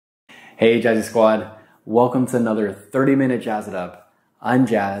Hey Jazzy Squad, welcome to another 30-minute Jazz It Up. I'm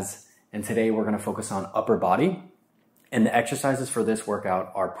Jazz, and today we're going to focus on upper body. And the exercises for this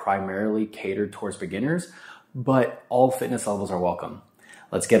workout are primarily catered towards beginners, but all fitness levels are welcome.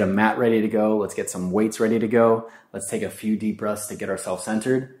 Let's get a mat ready to go. Let's get some weights ready to go. Let's take a few deep breaths to get ourselves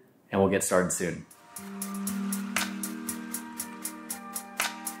centered, and we'll get started soon.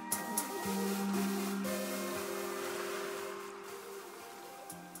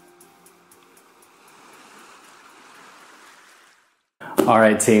 All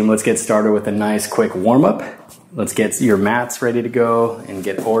right, team, let's get started with a nice quick warm-up. Let's get your mats ready to go and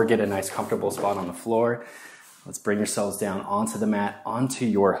get a nice comfortable spot on the floor. Let's bring yourselves down onto the mat, onto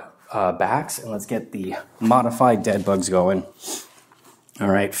your backs, and let's get the modified dead bugs going. All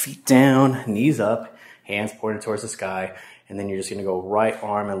right, feet down, knees up, hands pointed towards the sky, and then you're just gonna go right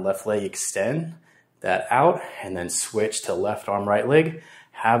arm and left leg, extend that out, and then switch to left arm, right leg.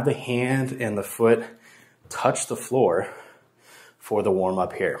 Have the hand and the foot touch the floor for the warm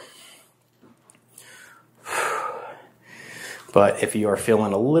up here. But if you are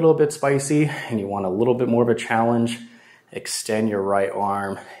feeling a little bit spicy and you want a little bit more of a challenge, extend your right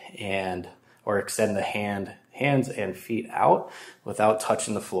arm or extend the hands and feet out without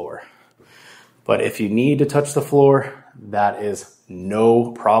touching the floor. But if you need to touch the floor, that is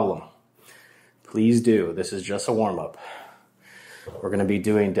no problem. Please do. This is just a warm up. We're going to be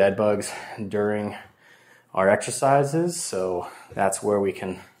doing dead bugs during our exercises, so that's where we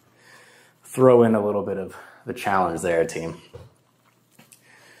can throw in a little bit of the challenge there, team.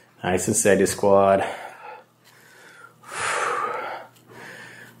 Nice and steady, squad.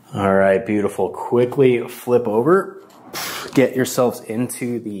 All right, beautiful. Quickly flip over. Get yourselves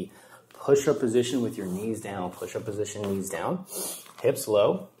into the push-up position with your knees down. Push-up position, knees down. Hips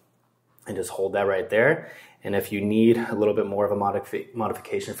low. And just hold that right there. And if you need a little bit more of a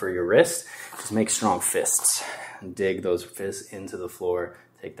modification for your wrist, just make strong fists. Dig those fists into the floor.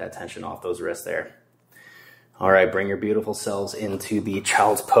 Take that tension off those wrists there. All right, bring your beautiful selves into the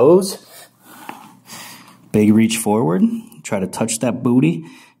child's pose. Big reach forward. Try to touch that booty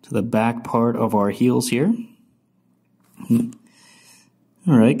to the back part of our heels here.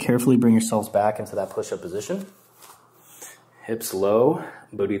 All right, carefully bring yourselves back into that push-up position. Hips low,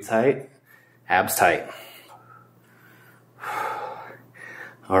 booty tight, abs tight.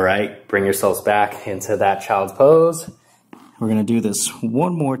 All right, bring yourselves back into that child's pose. We're gonna do this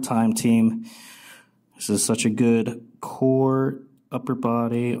one more time, team. This is such a good core, upper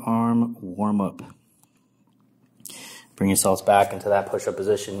body, arm warm-up. Bring yourselves back into that push-up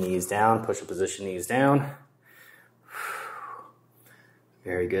position, knees down, push-up position, knees down.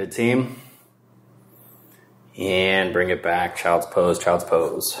 Very good, team. And bring it back, child's pose, child's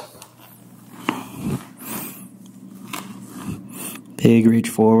pose. Big reach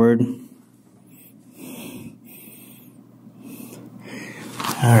forward.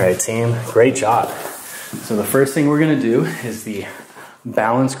 All right, team, great job. So the first thing we're gonna do is the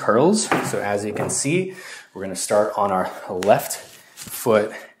balance curls. So as you can see, we're gonna start on our left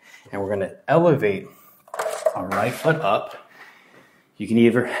foot and we're gonna elevate our right foot up. You can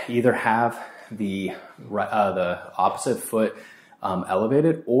either have the opposite foot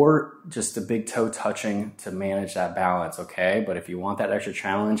elevated or just a big toe touching to manage that balance, okay? But if you want that extra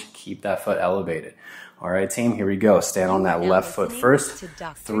challenge, keep that foot elevated. All right, team, here we go. Stand on that left foot first.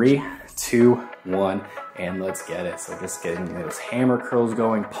 3, 2, 1, and let's get it. So just getting those hammer curls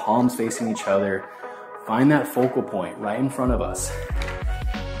going, palms facing each other. Find that focal point right in front of us.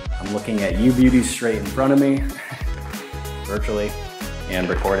 I'm looking at you beauties straight in front of me, virtually and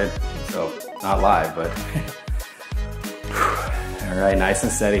recorded, so not live, but all right, nice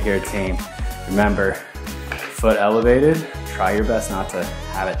and steady here, team. Remember, foot elevated. Try your best not to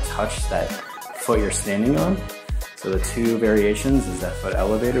have it touch that foot you're standing on. So the two variations is that foot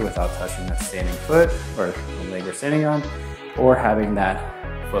elevated without touching that standing foot or the leg we're standing on, or having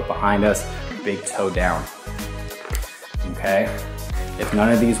that foot behind us, big toe down. Okay? If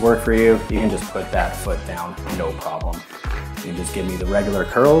none of these work for you, you can just put that foot down, no problem. You can just give me the regular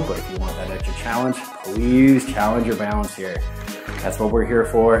curl, but if you want that extra challenge, please challenge your balance here. That's what we're here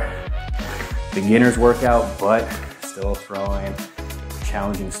for. Beginner's workout, but still throwing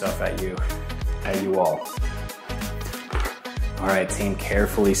challenging stuff at you all. All right, team,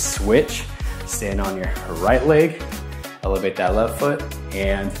 carefully switch. Stand on your right leg, elevate that left foot,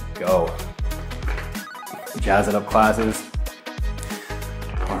 and go. Jazz It Up classes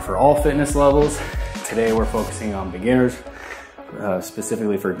are for all fitness levels. Today we're focusing on beginners,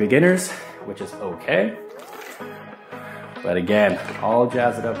 specifically for beginners, which is okay. But again, all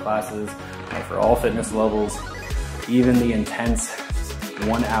Jazz It Up classes are for all fitness levels, even the intense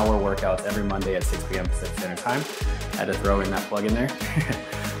 1 hour workouts every Monday at 6 p.m. Pacific Standard Time. Had to throw in that plug in there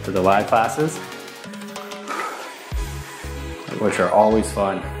for the live classes, which are always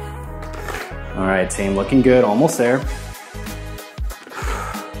fun. All right, team, looking good, almost there.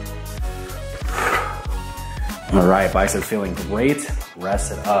 All right, biceps feeling great.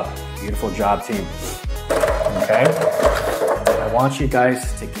 Rest it up. Beautiful job, team. Okay, I want you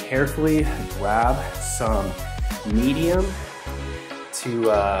guys to carefully grab some medium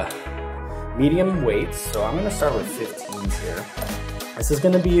weights. So I'm gonna start with 15s here. This is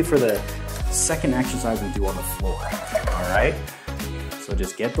gonna be for the second exercise we do on the floor, all right? So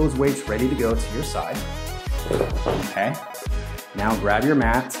just get those weights ready to go to your side, okay? Now grab your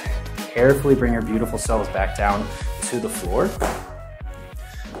mat. Carefully bring your beautiful selves back down to the floor.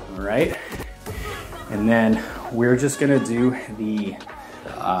 All right, and then we're just gonna do the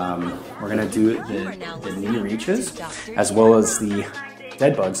knee reaches as well as the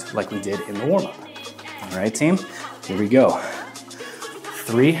dead bugs like we did in the warm-up. All right, team, here we go.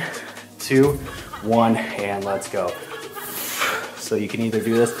 3, 2, 1, and let's go. So you can either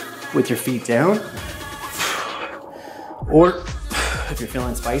do this with your feet down, or if you're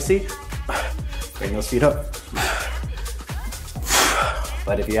feeling spicy, bring those feet up.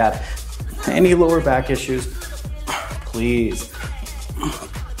 But if you have any lower back issues, please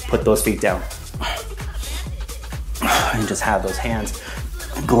put those feet down. And just have those hands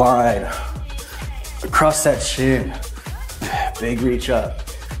glide across that shin. Big reach up.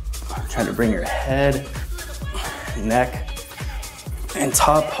 Try to bring your head, neck, and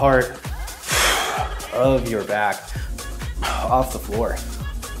top part of your back off the floor.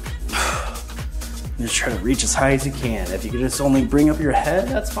 Just try to reach as high as you can. If you can just only bring up your head,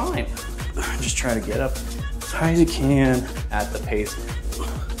 that's fine. Just try to get up as high as you can at the pace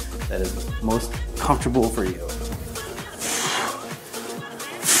that is most comfortable for you.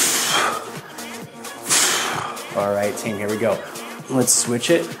 All right, team, here we go. Let's switch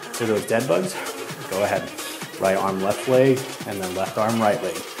it to those dead bugs. Go ahead. Right arm, left leg, and then left arm, right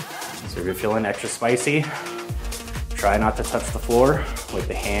leg. So if you're feeling extra spicy, try not to touch the floor with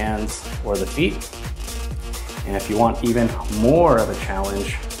the hands or the feet. And if you want even more of a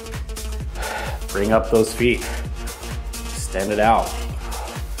challenge, bring up those feet. Extend it out.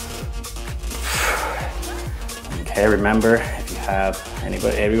 Okay, remember, if you have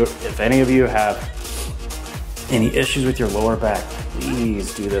if any of you have any issues with your lower back,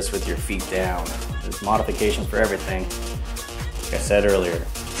 please do this with your feet down. There's modifications for everything. Like I said earlier.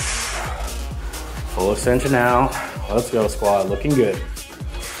 Full extension now. Let's go, squad. Looking good.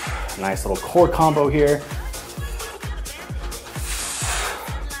 Nice little core combo here.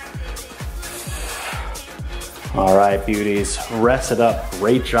 All right, beauties. Rest it up.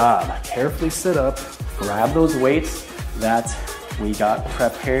 Great job. Carefully sit up. Grab those weights that we got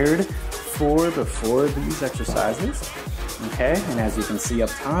prepared for before these exercises. Okay, and as you can see up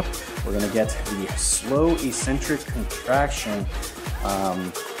top, we're gonna get the slow eccentric contraction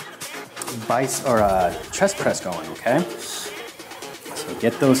chest press going, okay? So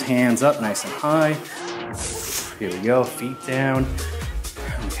get those hands up nice and high. Here we go, feet down.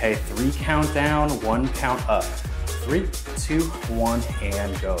 Okay, 3 count down, 1 count up. 3, 2, 1,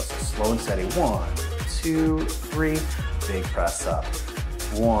 and go. So slow and steady. 1, 2, 3, big press up.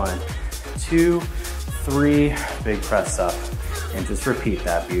 1, 2, 3, big press up. And just repeat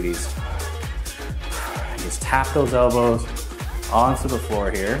that, beauties. And just tap those elbows onto the floor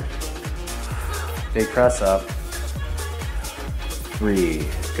here. Big press up. 3,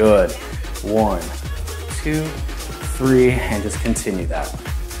 good. 1, 2, 3, and just continue that.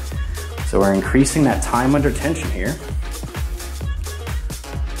 So we're increasing that time under tension here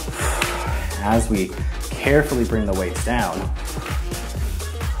as we carefully bring the weights down.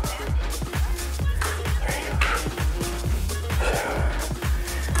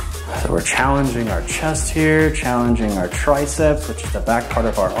 So we're challenging our chest here, challenging our triceps, which is the back part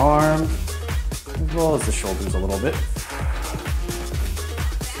of our arm, as well as the shoulders a little bit.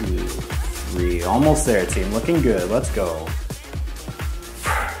 2, 3, almost there, team. Looking good. Let's go.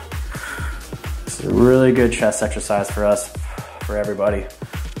 This is a really good chest exercise for us, for everybody.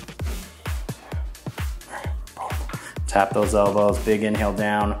 Tap those elbows, big inhale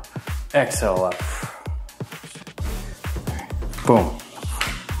down, exhale up. Boom.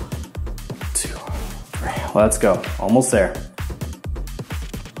 2, 3, let's go. Almost there.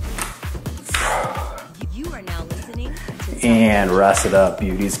 You are now listening to And rest it up,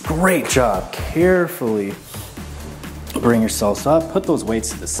 beauties. Great job. Carefully bring yourselves up. Put those weights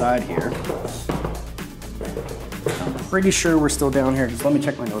to the side here. I'm pretty sure we're still down here. Just let me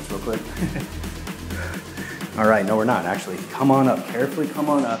check my notes real quick. All right, no, we're not actually. Come on up, carefully come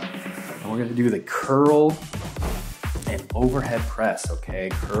on up. And we're gonna do the curl and overhead press, okay?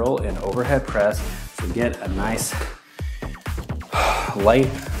 Curl and overhead press. So get a nice light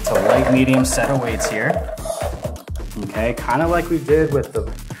to light medium set of weights here. Okay, kind of like we did with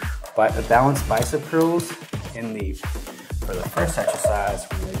the balanced bicep curls for the first exercise.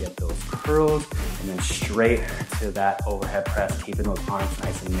 We're gonna get those curls and then straight to that overhead press, keeping those arms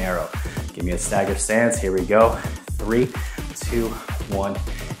nice and narrow. Give me a stagger stance, here we go. 3, 2, 1,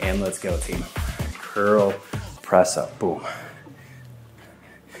 and let's go, team. Curl, press up, boom.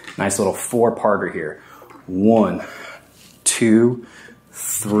 Nice little 4-parter here. 1, 2,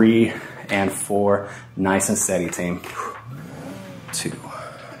 3, and 4. Nice and steady, team. 2,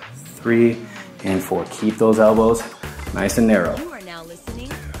 3, and 4. Keep those elbows nice and narrow. You are now listening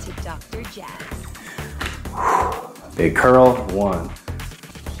to Dr. Jazz. Big curl. 1,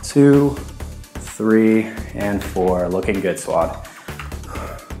 2, 3, and 4. Looking good, squad.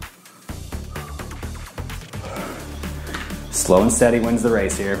 Slow and steady wins the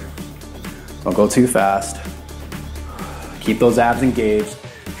race here. Don't go too fast. Keep those abs engaged.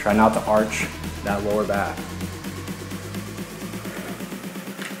 Try not to arch that lower back.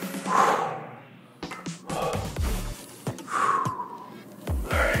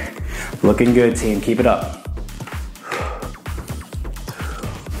 Looking good, team. Keep it up.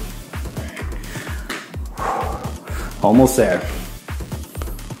 Almost there.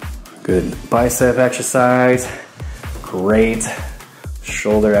 Good bicep exercise. Great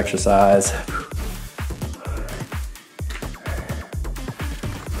shoulder exercise.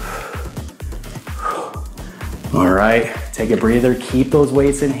 All right, take a breather. Keep those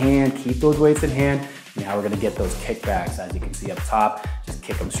weights in hand. Keep those weights in hand. Now we're gonna get those kickbacks. As you can see up top, just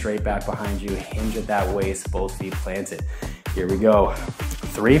kick them straight back behind you. Hinge at that waist, both feet planted. Here we go.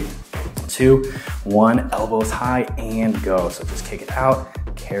 3, 2, 1, elbows high and go. So just kick it out,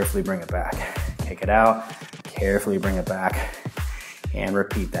 carefully bring it back. Kick it out, carefully bring it back. And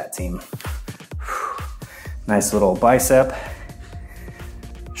repeat that, team. Nice little bicep,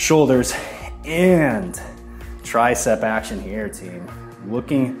 shoulders, and tricep action here, team.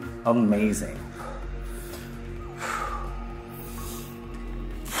 Looking amazing.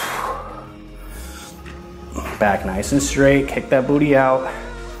 Back nice and straight, kick that booty out.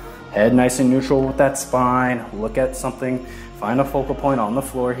 Head nice and neutral with that spine. Look at something, find a focal point on the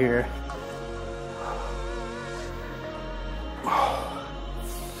floor here.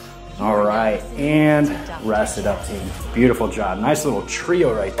 All right, and rest it up, team. Beautiful job. Nice little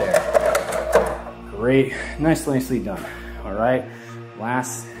trio right there. Great, nicely done. All right,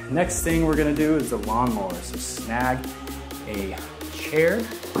 next thing we're gonna do is the lawnmower. So snag a chair,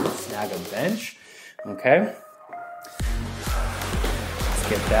 snag a bench, okay? Let's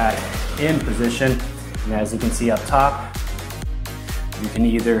get that in position. And as you can see up top, you can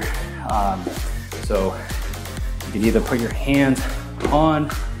either, put your hands on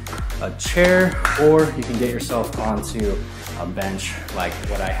a chair, or you can get yourself onto a bench like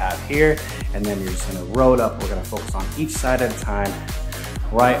what I have here, and then you're just gonna roll it up. We're gonna focus on each side at a time.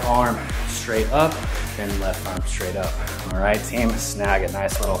 Right arm straight up, then left arm straight up. All right, team, snag a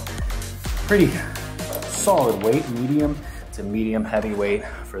nice little, pretty solid weight, medium to medium heavy weight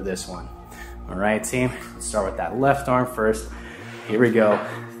for this one. All right, team, let's start with that left arm first. Here we go,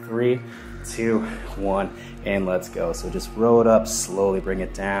 3, 2, 1, and let's go. So just roll it up, slowly bring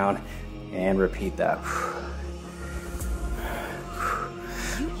it down, and repeat that.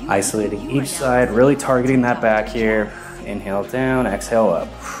 Isolating each side, really targeting that back here. Inhale down, exhale up.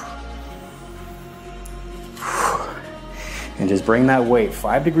 And just bring that weight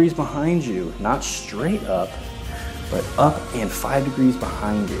 5 degrees behind you, not straight up, but up and 5 degrees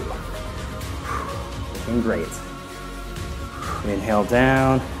behind you. Looking great. Inhale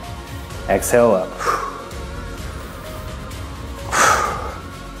down, exhale up.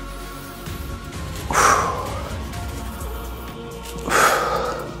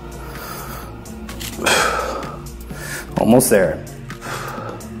 Almost there.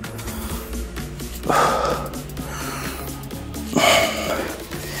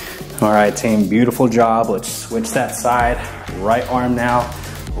 All right, team, beautiful job. Let's switch that side. Right arm now,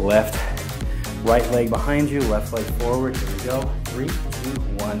 right leg behind you, left leg forward. Here we go. 3, 2,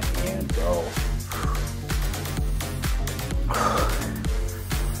 1, and go.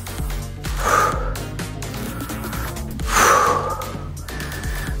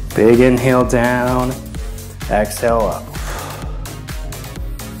 Big inhale down, exhale up.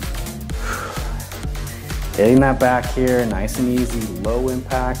 Hitting that back here, nice and easy, low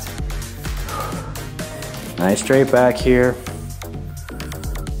impact. Nice straight back here.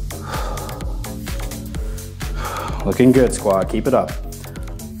 Looking good, squad. Keep it up.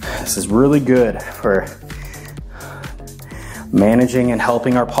 This is really good for managing and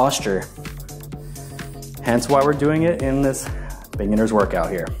helping our posture. Hence why we're doing it in this beginner's workout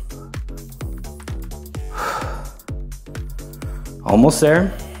here. Almost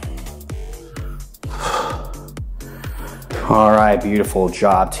there. All right, beautiful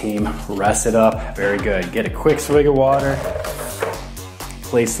job, team. Rest it up. Very good. Get a quick swig of water.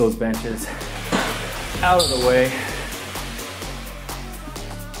 Place those benches out of the way.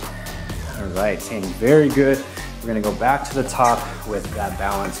 All right, team. Very good. We're gonna go back to the top with that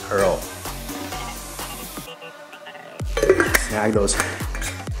balance curl. Snag those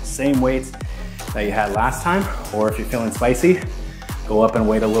same weights that you had last time, or if you're feeling spicy, go up and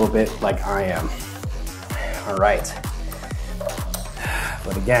weight a little bit like I am. All right.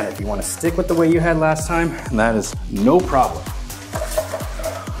 But again, if you want to stick with the way you had last time, that is no problem.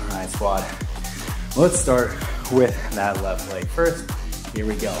 All right, squad. Let's start with that left leg first. Here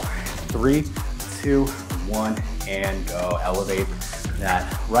we go. 3, 2, 1, and go. Elevate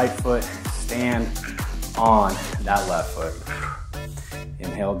that right foot. Stand on that left foot.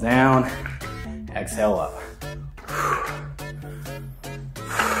 Inhale down, exhale up.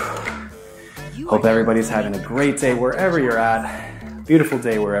 Hope everybody's having a great day wherever you're at. Beautiful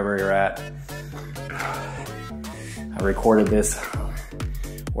day wherever you're at. I recorded this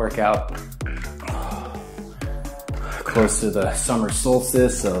workout close to the summer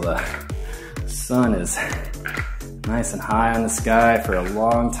solstice, so the sun is nice and high on the sky for a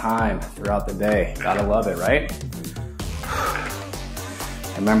long time throughout the day. Gotta love it, right?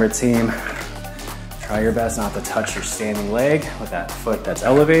 Remember, team, try your best not to touch your standing leg with that foot that's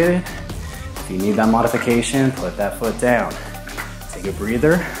elevated. If you need that modification, put that foot down. Take a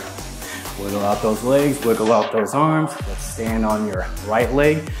breather, wiggle out those legs, wiggle out those arms. Let's stand on your right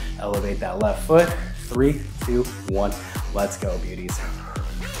leg, elevate that left foot. 3, 2, 1, let's go, beauties.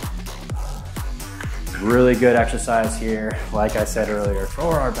 Really good exercise here, like I said earlier,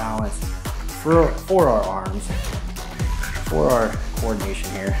 for our balance, for our arms, for our coordination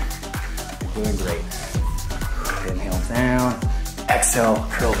here. You're doing great. Inhale down, exhale,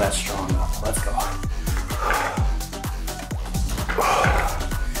 curl that strong up. Let's go.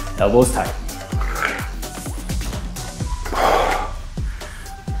 Elbows tight.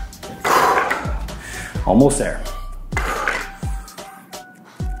 Almost there.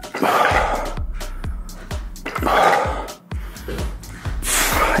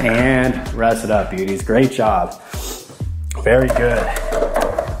 And rest it up, beauties. Great job. Very good.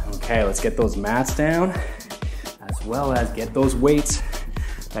 Okay, let's get those mats down, as well as get those weights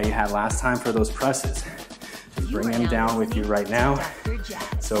that you had last time for those presses. Just bring them down with you right now.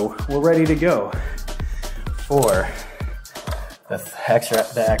 So we're ready to go for the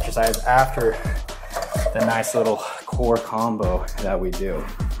exercise after the nice little core combo that we do.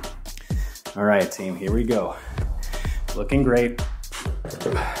 All right, team, here we go. Looking great.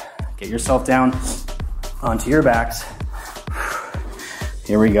 Get yourself down onto your backs.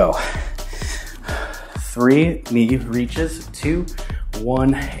 Here we go. 3 knee reaches, 2,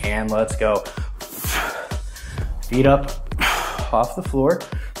 1, and let's go. Feet up off the floor.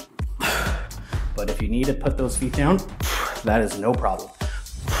 But if you need to put those feet down, that is no problem.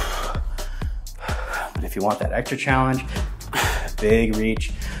 But if you want that extra challenge, big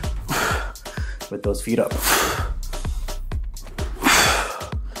reach with those feet up.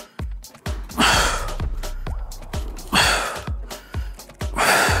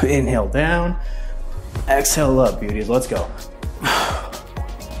 Inhale down, exhale up, beauties. Let's go.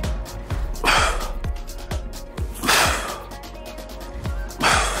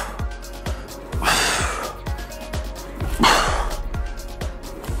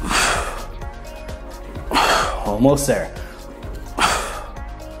 Almost there.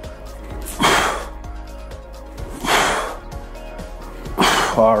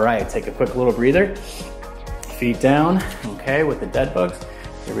 All right, take a quick little breather. Feet down, okay, with the dead bugs.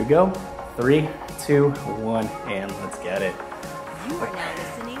 Here we go. 3, 2, 1, and let's get it. You are now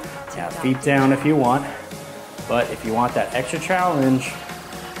listening to Yeah, feet down if you want, but if you want that extra challenge,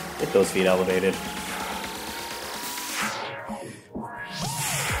 get those feet elevated.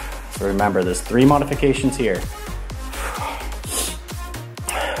 So remember, there's 3 modifications here.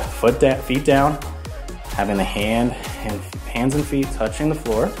 Feet down, having the hands and feet touching the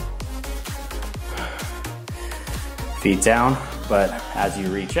floor. Feet down, but as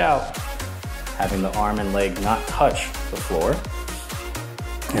you reach out, having the arm and leg not touch the floor.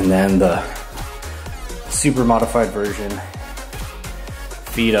 And then the super modified version,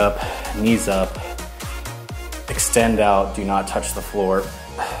 feet up, knees up, extend out, do not touch the floor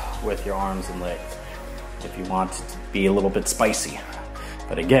with your arms and legs. if you want to be a little bit spicy.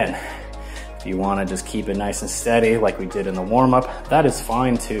 But again, if you want to just keep it nice and steady like we did in the warm-up, that is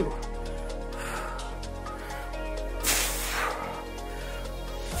fine too.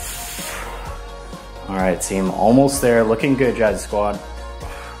 All right, team, almost there. Looking good, Jazz squad.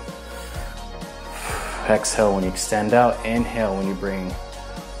 Exhale when you extend out. Inhale when you bring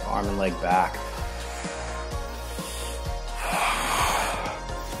arm and leg back.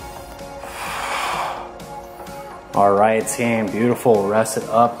 All right, team, beautiful. Rest it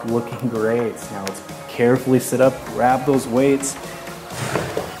up, looking great. Now let's carefully sit up, grab those weights.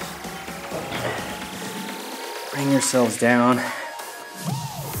 Bring yourselves down.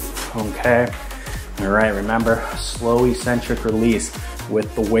 Okay. All right, remember, slow eccentric release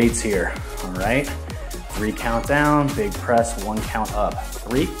with the weights here. All right, 3 count down, big press, 1 count up.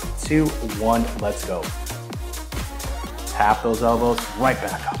 3, 2, 1, let's go. Tap those elbows right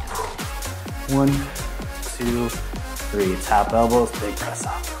back up. 1, 2, 3, tap elbows, big press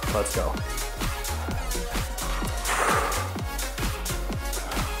up. Let's go.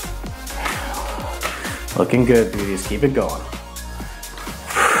 Looking good, beauties, keep it going.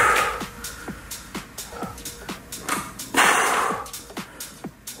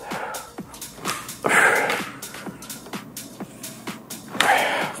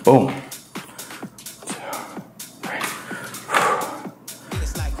 Boom.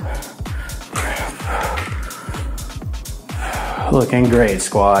 Looking great,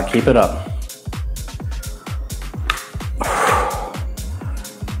 squad. Keep it up.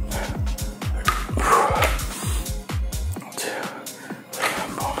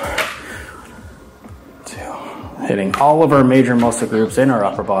 Hitting all of our major muscle groups in our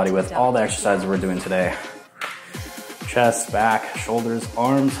upper body with all the exercises we're doing today. Chest, back, shoulders,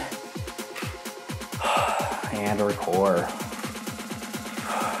 arms, and our core.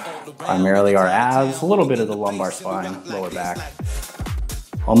 Primarily our abs, a little bit of the lumbar spine, lower back.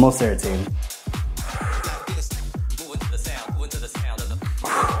 Almost there, team.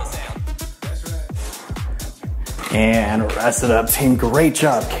 And rest it up, team. Great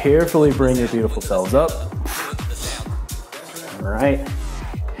job. Carefully bring your beautiful selves up. All right.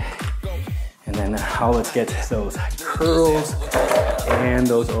 And then now let's get those curls and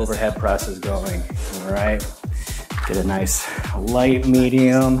those overhead presses going. All right. Get a nice light,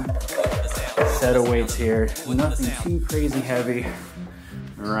 medium set of weights here. Nothing too crazy heavy.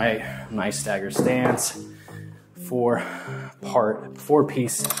 All right. Nice stagger stance.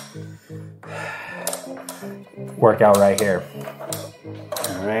 4-piece workout right here.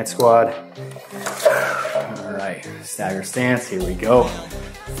 All right, squad. All right. Stagger stance. Here we go.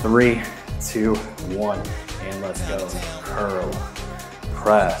 3, 2, 1, and let's go. Curl,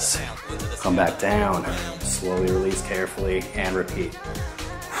 press, come back down, slowly release carefully, and repeat.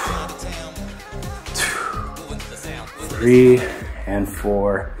 3 and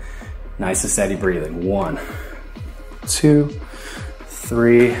 4, nice and steady breathing. 1, 2,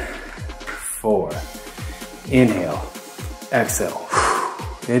 3, 4. Inhale, exhale,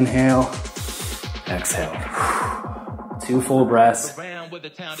 inhale, exhale. 2 full breaths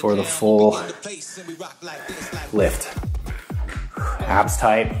for the full lift. Abs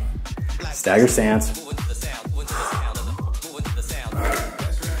tight, stagger stance.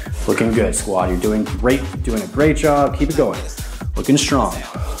 Looking good, squad. You're doing great, doing a great job. Keep it going. Looking strong.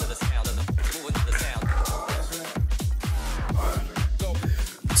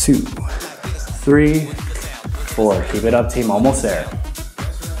 2, 3, 4. Keep it up, team. Almost there.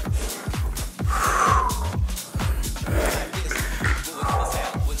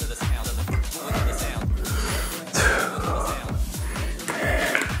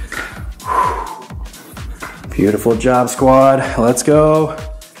 Beautiful job, squad. Let's go.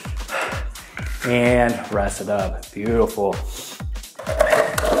 And rest it up. Beautiful.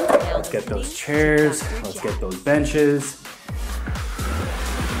 Let's get those chairs. Let's get those benches.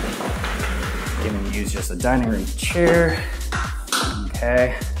 Gonna use just a dining room chair.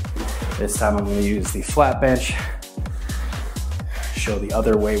 Okay. This time I'm gonna use the flat bench. Show the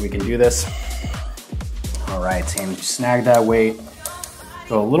other way we can do this. All right, team, snag that weight.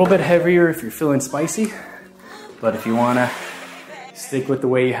 Go a little bit heavier if you're feeling spicy. But if you wanna stick with the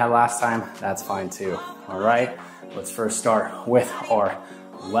way you had last time, that's fine too. All right, let's first start with our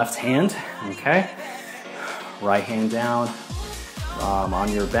left hand, okay? Right hand down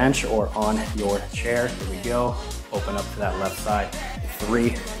on your bench or on your chair. Here we go. Open up to that left side.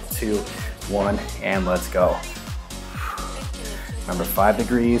 3, 2, 1, and let's go. Remember, 5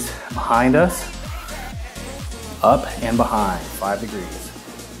 degrees behind us, up and behind, 5 degrees.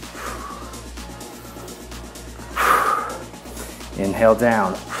 Inhale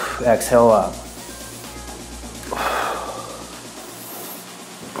down, exhale up.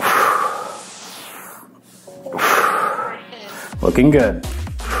 Looking good.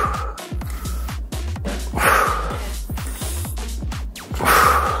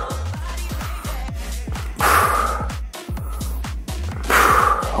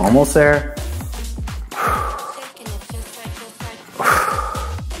 Almost there.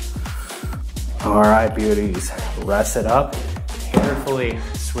 All right, beauties. Rest it up. Carefully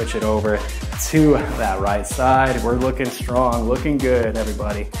switch it over to that right side. We're looking strong, looking good,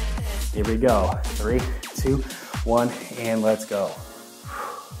 everybody. Here we go. 3, 2, 1, and let's go.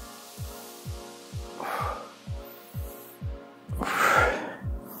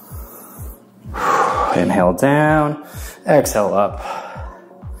 Inhale down, exhale up.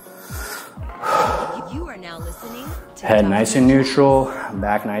 You are now listening to Head nice and neutral,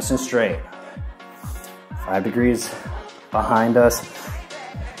 back nice and straight. 5 degrees behind us,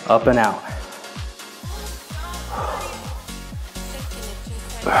 up and out.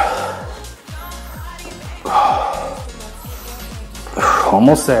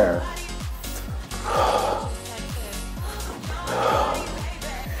 Almost there.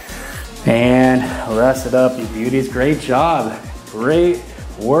 And rest it up, you beauties. Great job. Great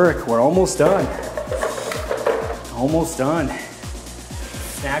work. We're almost done. Almost done.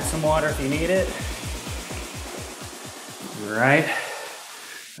 Snag some water if you need it. All right.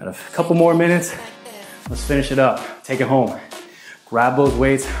 Got a couple more minutes. Let's finish it up. Take it home. Grab those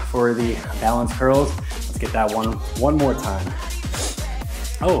weights for the balance curls. Let's get that one more time.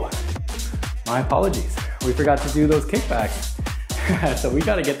 Oh, my apologies. We forgot to do those kickbacks. So we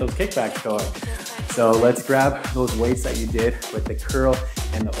gotta get those kickbacks going. So let's grab those weights that you did with the curl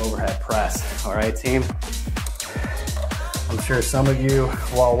and the overhead press. All right, team? I'm sure some of you,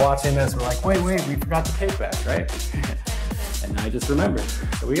 while watching this, were like, wait, we forgot the kickback, right? And I just remembered.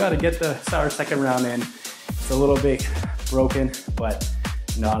 So we gotta get our second round in. It's a little bit broken, but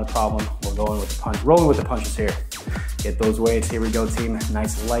not a problem. We're going with the punch, rolling with the punches here. Get those weights. Here we go, team.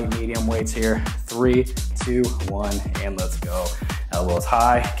 Nice light medium weights here. 3, 2, 1, and let's go. Elbows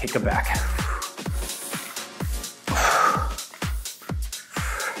high, kick it back.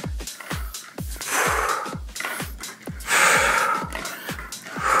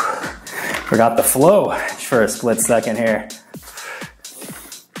 Forgot the flow for a split second here.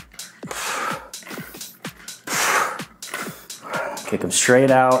 Kick them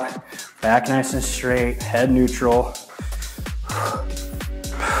straight out, back nice and straight, head neutral.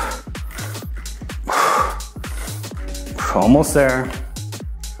 Almost there.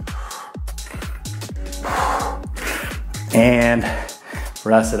 And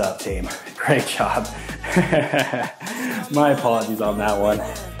rest it up, team. Great job. My apologies on that one.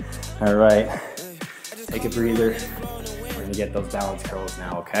 All right, take a breather. We're gonna get those balance curls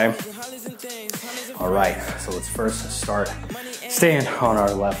now, okay? All right, so let's first start. Stand on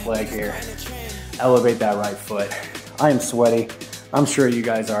our left leg here. Elevate that right foot. I am sweaty. I'm sure you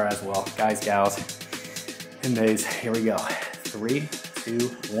guys are as well. Guys, gals, and days. Here we go. 3, 2,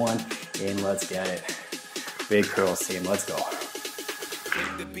 1, and let's get it. Big curls, team. Let's go.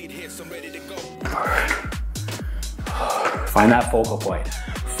 Find that focal point.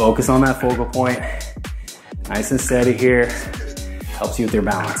 Focus on that focal point. Nice and steady here. Helps you with your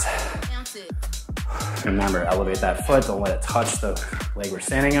balance. Remember, elevate that foot. Don't let it touch the leg we're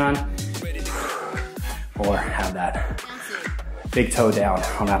standing on. Or have that big toe down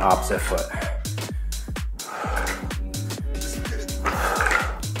on that opposite foot.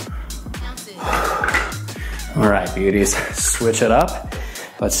 All right, beauties, switch it up.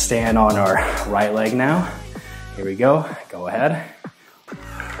 Let's stand on our right leg now. Here we go, go ahead.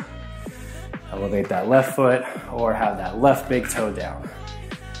 Elevate that left foot or have that left big toe down.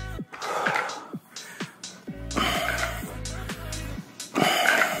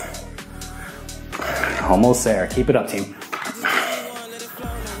 Almost there, keep it up, team.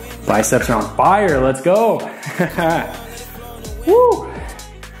 Biceps are on fire, let's go. Woo!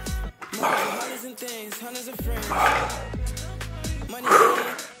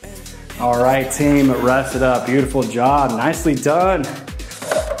 All right, team, rest it up. Beautiful job, nicely done.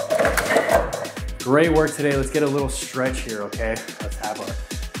 Great work today. Let's get a little stretch here, okay? Let's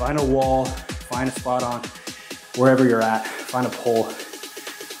find a wall, find a spot on wherever you're at, find a pole.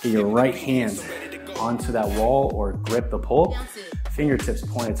 Get your right hand onto that wall or grip the pole. Fingertips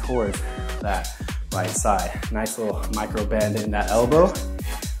pointed towards that right side. Nice little micro bend in that elbow.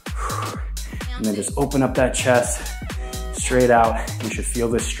 And then just open up that chest straight out. You should feel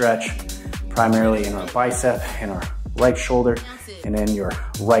this stretch primarily in our bicep and our right shoulder and then your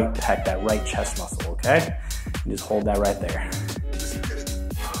right pec, that right chest muscle, okay? And just hold that right there.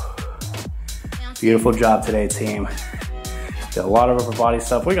 Beautiful job today, team. Did a lot of upper body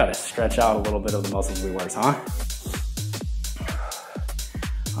stuff. We gotta stretch out a little bit of the muscles we worked, huh?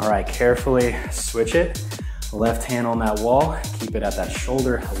 All right, carefully switch it. Left hand on that wall, keep it at that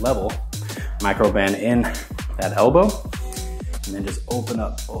shoulder level. Micro bend in that elbow, and then just open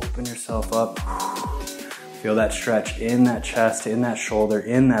yourself up. Feel that stretch in that chest, in that shoulder,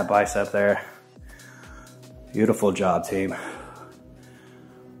 in that bicep there. Beautiful job, team.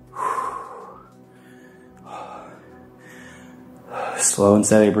 Slow and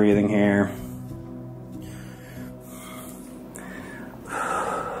steady breathing here.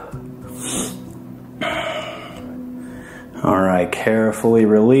 All right, carefully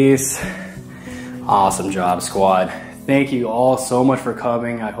release. Awesome job, squad. Thank you all so much for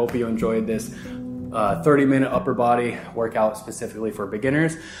coming. I hope you enjoyed this 30-minute upper body workout specifically for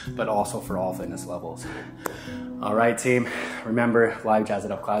beginners, but also for all fitness levels. All right, team. Remember, live Jazz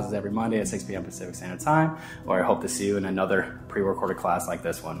It Up classes every Monday at 6 p.m. Pacific Standard Time, or I hope to see you in another pre-recorded class like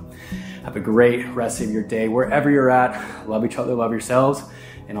this one. Have a great rest of your day wherever you're at. Love each other, love yourselves,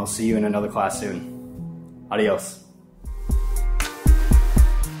 and I'll see you in another class soon. Adios.